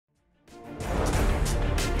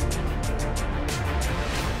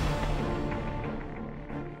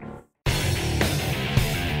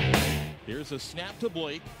Here's a snap to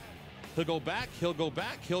Blake. He'll go back, he'll go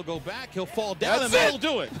back, he'll go back, he'll fall down, and that'll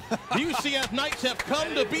do it. The UCF Knights have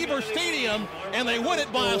come to Beaver Stadium, and they win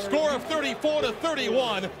it by a score of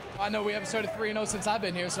 34-31. I know we haven't started 3-0 since I've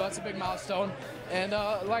been here, so that's a big milestone. And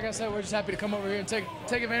like I said, we're just happy to come over here and take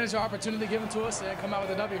advantage of the opportunity given to us and come out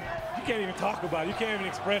with a W. You can't even talk about it. You can't even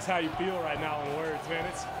express how you feel right now in words, man.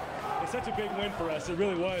 It's such a big win for us. It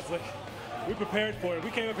really was. Like, we prepared for it. We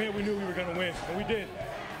came up here, we knew we were going to win, and we did.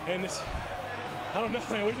 And I don't know,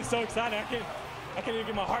 man. We're just so excited. I can't even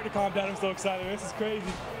get my heart to calm down. I'm so excited. This is crazy.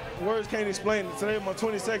 Words can't explain it. Today is my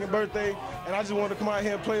 22nd birthday, and I just wanted to come out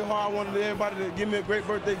here and play hard. I wanted everybody to give me a great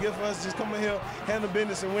birthday gift for us. Just come in here, handle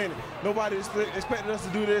business, and win it. Nobody expected us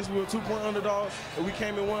to do this. We were 2-point underdogs, and we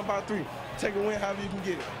came in 1 by 3. Take a win however you can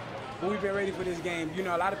get it. Well, we've been ready for this game. You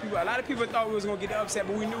know, a lot of people thought we was gonna get the upset,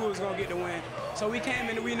 but we knew we was gonna get the win. So we came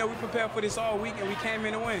in, we prepared for this all week, and we came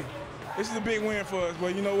in to win. This is a big win for us,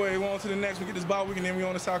 but you know what? We're on to the next. We get this bye week, and then we're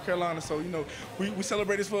on to South Carolina. So, you know, we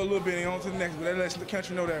celebrate this for a little bit and on to the next. But that lets the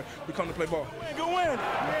country know that we come to play ball. Good win.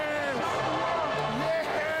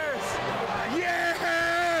 Yes!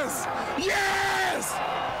 Yes! Yes!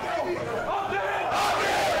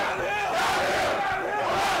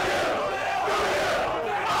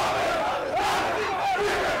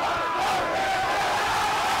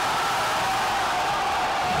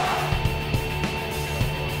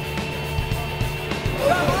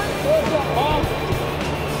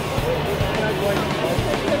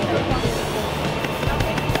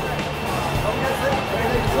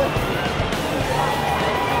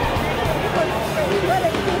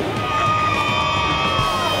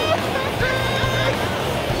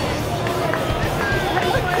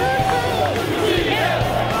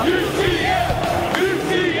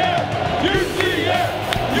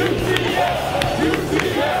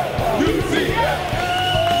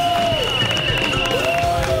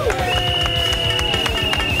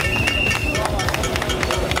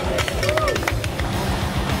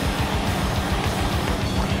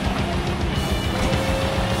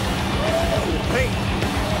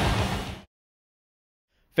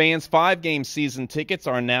 Fans, 5-game season tickets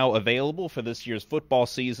are now available for this year's football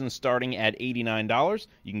season starting at $89.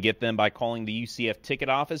 You can get them by calling the UCF ticket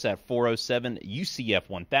office at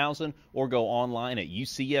 407-UCF-1000 or go online at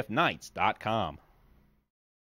ucfknights.com.